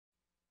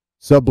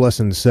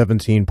Sublesson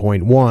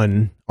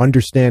 17.1,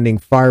 Understanding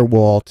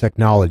Firewall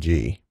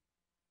Technology.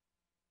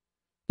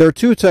 There are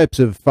two types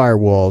of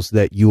firewalls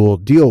that you will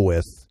deal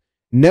with: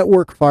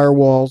 network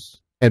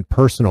firewalls and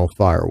personal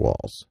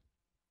firewalls.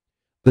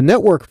 The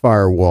network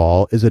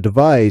firewall is a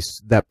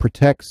device that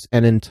protects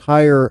an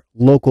entire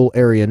local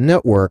area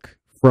network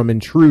from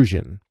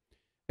intrusion.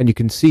 And you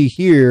can see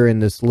here in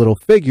this little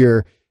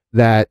figure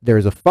that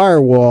there's a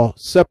firewall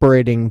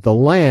separating the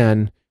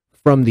LAN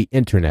from the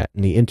internet,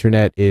 and the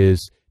internet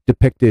is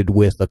depicted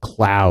with a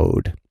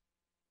cloud.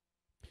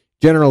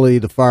 Generally,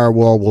 the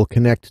firewall will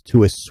connect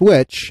to a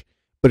switch,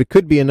 but it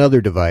could be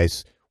another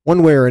device.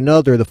 One way or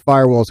another, the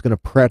firewall is going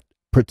to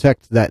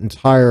protect that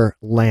entire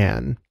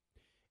LAN.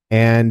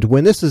 And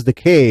when this is the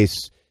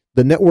case,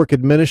 the network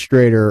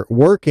administrator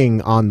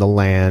working on the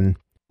LAN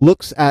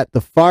looks at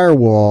the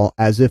firewall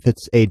as if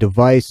it's a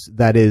device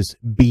that is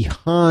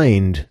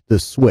behind the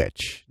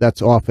switch.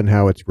 That's often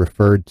how it's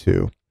referred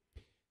to.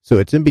 So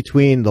it's in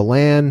between the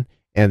LAN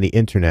and the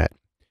internet.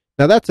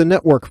 Now that's a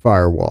network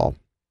firewall.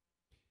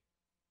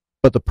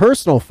 But the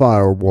personal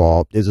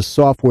firewall is a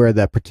software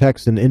that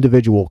protects an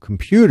individual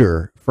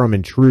computer from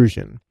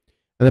intrusion.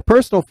 And the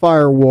personal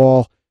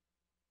firewall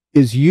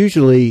is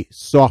usually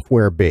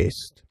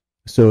software-based.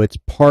 So it's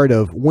part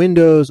of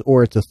Windows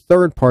or it's a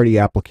third-party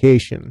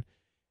application.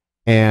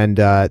 And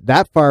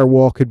that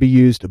firewall could be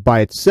used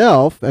by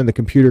itself and the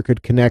computer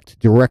could connect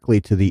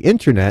directly to the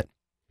internet,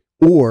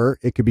 or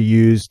it could be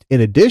used in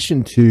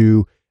addition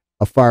to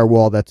a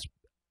firewall that's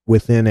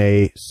within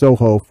a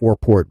SOHO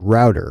 4-port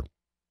router.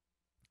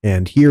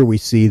 And here we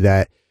see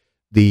that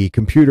the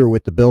computer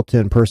with the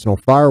built-in personal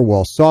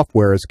firewall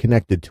software is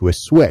connected to a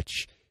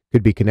switch,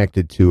 could be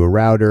connected to a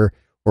router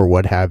or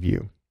what have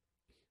you.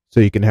 So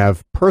you can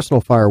have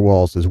personal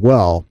firewalls as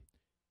well.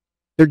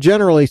 They're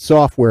generally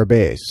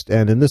software-based,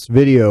 and in this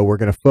video we're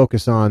going to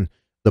focus on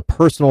the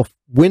personal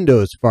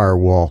Windows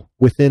firewall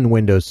within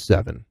Windows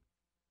 7.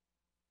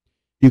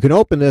 You can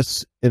open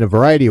this in a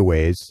variety of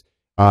ways.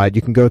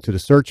 You can go to the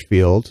search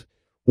field,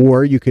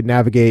 or you could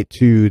navigate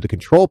to the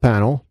control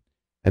panel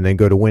and then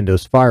go to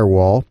Windows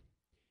Firewall.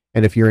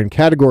 And if you're in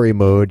category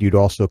mode, you'd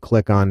also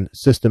click on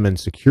System and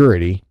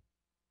Security.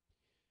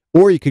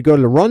 Or you could go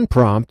to the run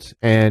prompt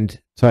and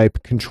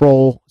type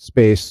control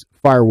space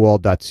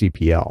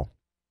firewall.cpl.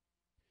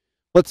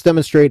 Let's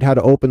demonstrate how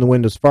to open the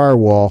Windows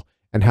Firewall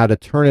and how to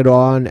turn it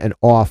on and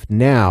off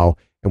now.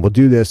 And we'll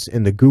do this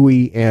in the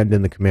GUI and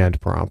in the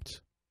command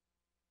prompt.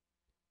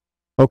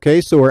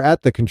 Okay, so we're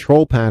at the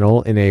control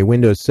panel in a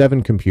Windows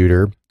 7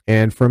 computer,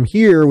 and from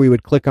here we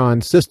would click on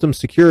System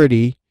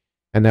Security,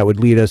 and that would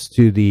lead us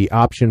to the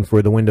option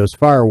for the Windows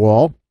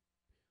Firewall.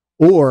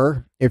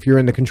 Or if you're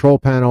in the control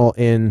panel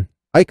in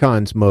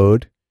icons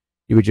mode,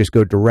 you would just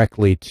go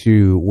directly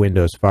to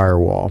Windows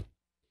Firewall,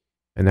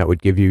 and that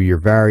would give you your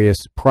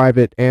various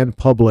private and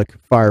public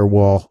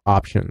firewall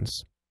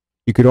options.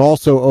 You could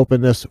also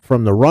open this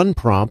from the run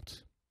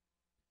prompt,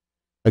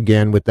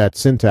 again with that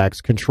syntax,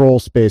 control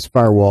space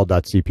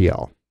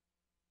firewall.cpl.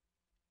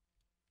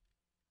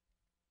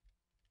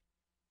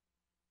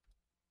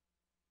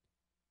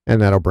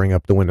 And that'll bring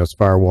up the Windows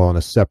Firewall in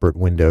a separate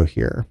window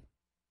here.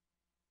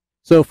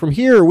 So from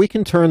here, we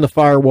can turn the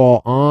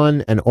firewall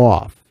on and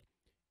off.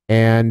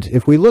 And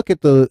if we look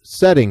at the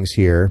settings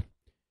here,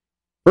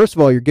 first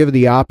of all, you're given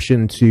the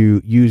option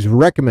to use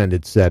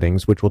recommended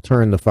settings, which will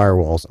turn the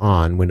firewalls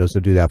on. Windows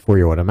will do that for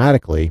you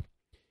automatically.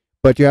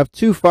 But you have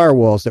two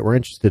firewalls that we're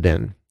interested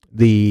in: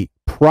 the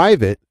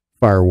private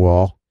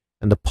firewall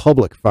and the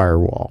public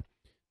firewall.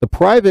 The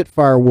private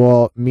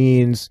firewall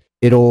means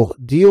it'll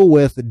deal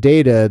with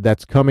data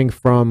that's coming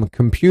from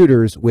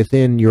computers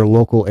within your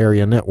local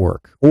area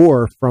network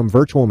or from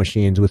virtual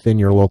machines within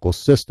your local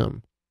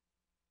system.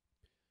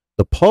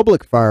 The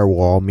public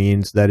firewall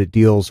means that it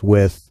deals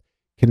with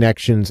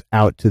connections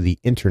out to the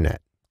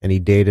internet, any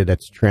data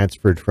that's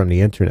transferred from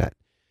the internet.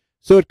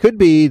 So it could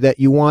be that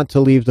you want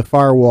to leave the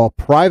firewall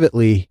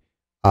privately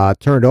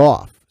turned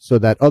off so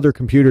that other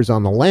computers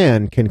on the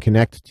LAN can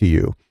connect to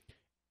you,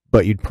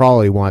 but you'd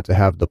probably want to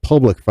have the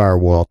public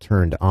firewall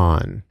turned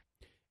on.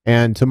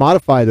 And to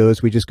modify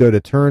those, we just go to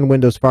Turn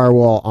Windows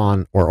Firewall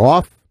On or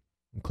Off,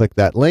 and click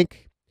that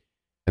link,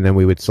 and then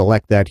we would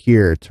select that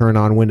here: Turn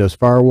on Windows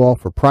Firewall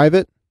for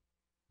private,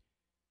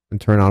 and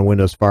Turn on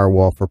Windows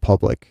Firewall for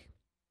public.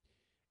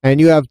 And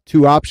you have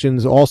two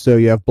options also.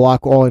 You have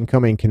block all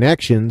incoming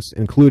connections,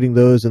 including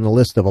those in the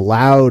list of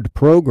allowed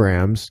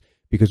programs,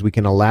 because we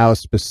can allow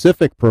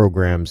specific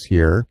programs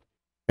here,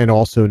 and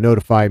also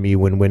notify me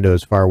when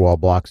Windows Firewall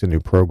blocks a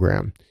new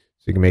program.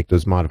 So you can make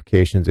those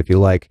modifications if you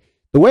like.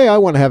 The way I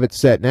want to have it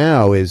set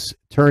now is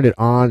turn it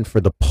on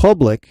for the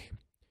public,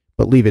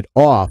 but leave it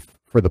off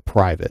for the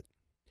private.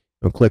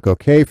 We'll click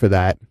OK for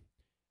that,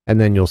 and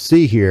then you'll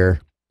see here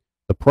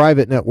the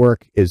private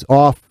network is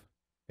off,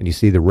 and you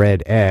see the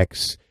red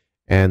X,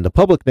 and the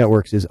public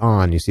networks is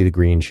on. You see the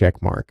green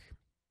check mark.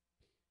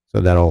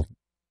 So that'll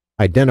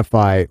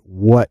identify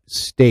what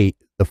state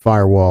the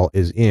firewall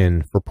is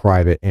in for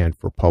private and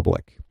for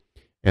public.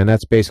 And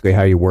that's basically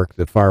how you work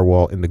the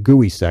firewall in the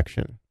GUI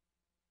section.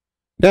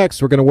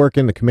 Next, we're going to work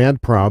in the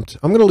command prompt.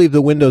 I'm going to leave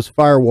the Windows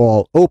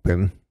Firewall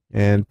open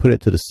and put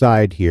it to the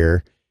side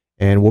here.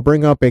 And we'll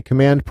bring up a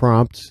command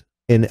prompt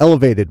in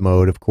elevated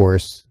mode, of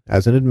course,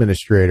 as an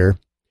administrator.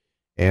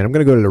 And I'm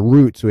going to go to the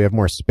root so we have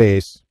more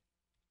space.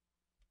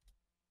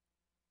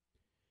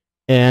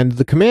 And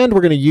the command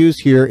we're going to use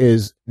here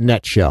is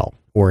netshell,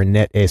 or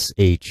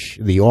netsh,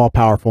 the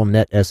all-powerful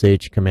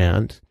netsh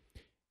command.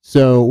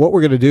 So what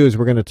we're going to do is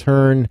we're going to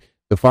turn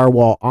the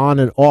firewall on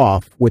and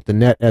off with the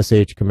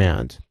netsh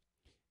command.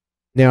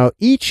 Now,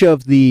 each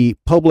of the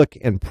public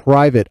and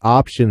private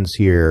options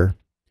here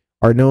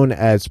are known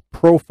as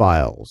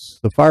profiles.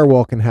 The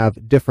firewall can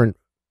have different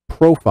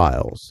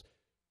profiles.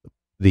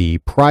 The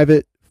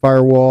private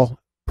firewall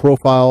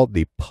profile,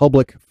 the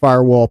public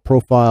firewall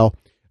profile,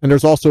 and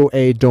there's also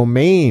a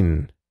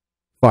domain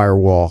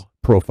firewall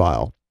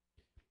profile.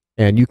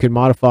 And you can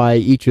modify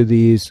each of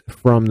these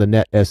from the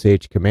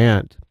netsh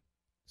command.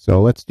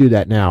 So let's do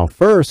that now.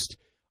 First,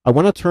 I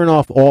want to turn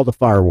off all the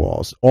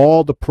firewalls,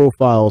 all the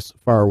profiles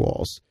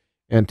firewalls.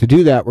 And to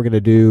do that, we're going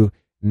to do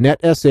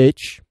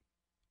netsh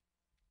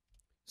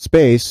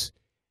space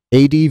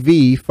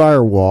ADV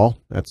firewall,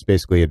 that's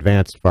basically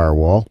advanced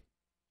firewall,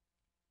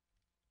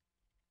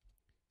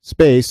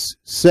 space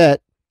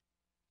set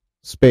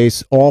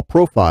space all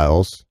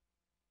profiles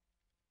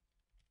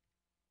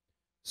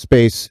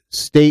space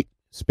state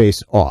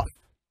space off.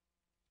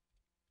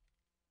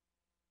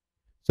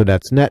 So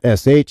that's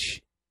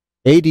netsh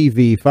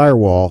ADV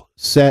firewall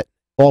set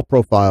all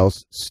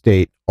profiles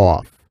state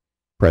off.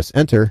 Press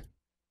enter.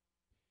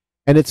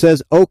 And it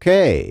says,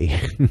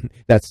 okay.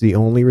 That's the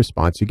only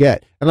response you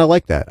get. And I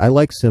like that. I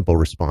like simple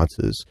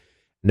responses.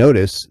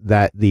 Notice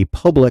that the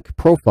public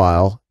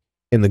profile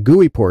in the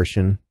GUI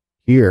portion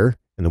here,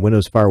 in the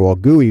Windows Firewall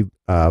GUI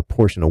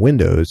portion of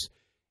Windows,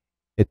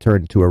 it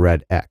turned to a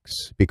red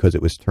X because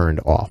it was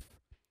turned off.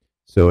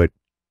 So it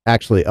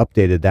actually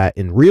updated that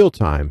in real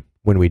time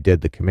when we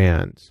did the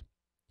commands.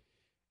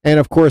 And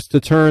of course,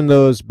 to turn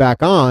those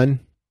back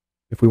on,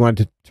 if we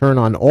wanted to turn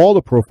on all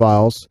the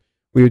profiles,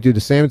 we would do the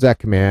same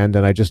exact command,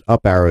 and I just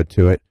up arrowed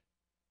to it,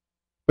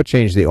 but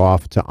change the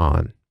off to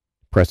on.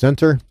 Press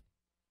enter,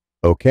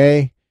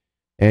 OK,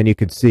 and you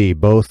can see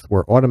both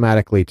were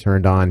automatically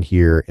turned on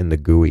here in the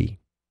GUI.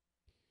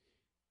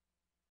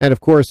 And of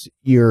course,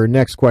 your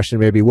next question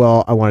may be,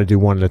 well, I want to do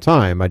one at a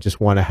time. I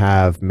just want to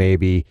have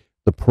maybe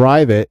the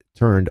private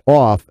turned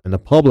off and the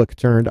public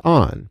turned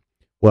on.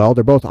 Well,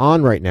 they're both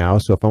on right now,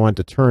 so if I want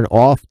to turn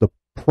off the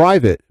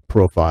private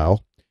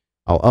profile,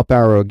 I'll up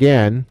arrow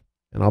again,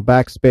 and I'll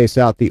backspace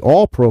out the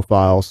all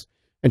profiles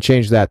and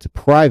change that to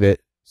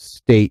private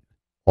state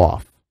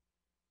off.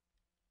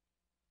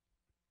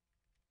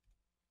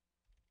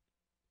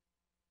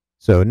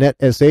 So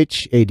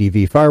netsh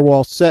ADV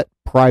firewall set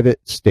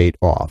private state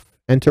off.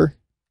 Enter.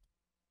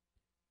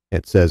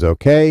 It says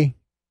OK,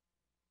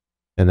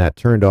 and that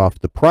turned off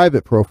the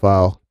private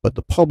profile, but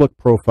the public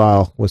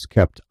profile was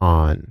kept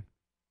on.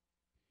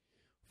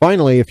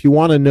 Finally, if you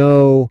want to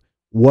know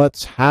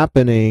what's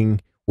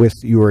happening with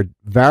your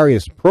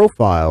various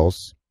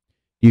profiles,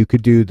 you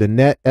could do the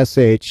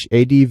netsh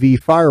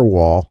ADV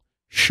firewall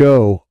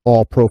show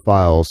all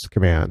profiles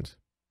command.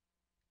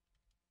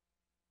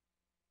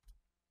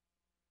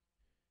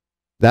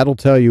 That'll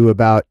tell you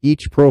about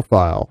each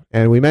profile.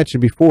 And we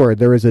mentioned before,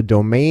 there is a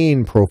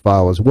domain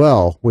profile as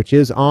well, which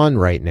is on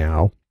right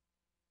now.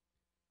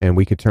 And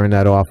we could turn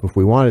that off if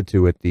we wanted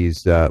to with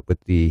these with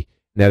the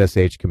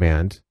netsh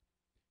command.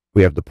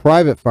 We have the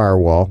private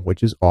firewall,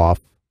 which is off.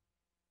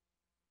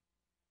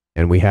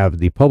 And we have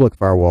the public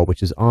firewall,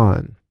 which is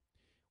on.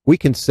 We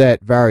can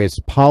set various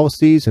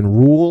policies and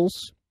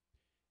rules.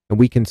 And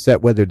we can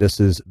set whether this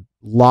is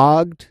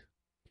logged.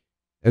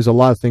 There's a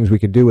lot of things we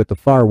can do with the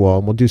firewall.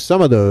 And we'll do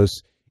some of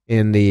those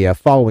in the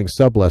following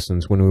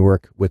sub-lessons when we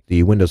work with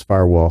the Windows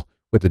Firewall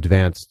with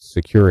advanced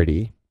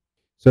security.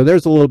 So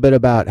there's a little bit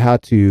about how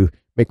to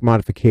make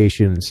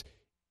modifications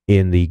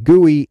in the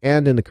GUI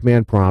and in the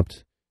command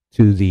prompt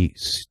to the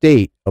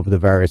state of the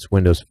various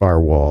Windows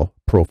Firewall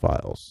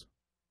profiles.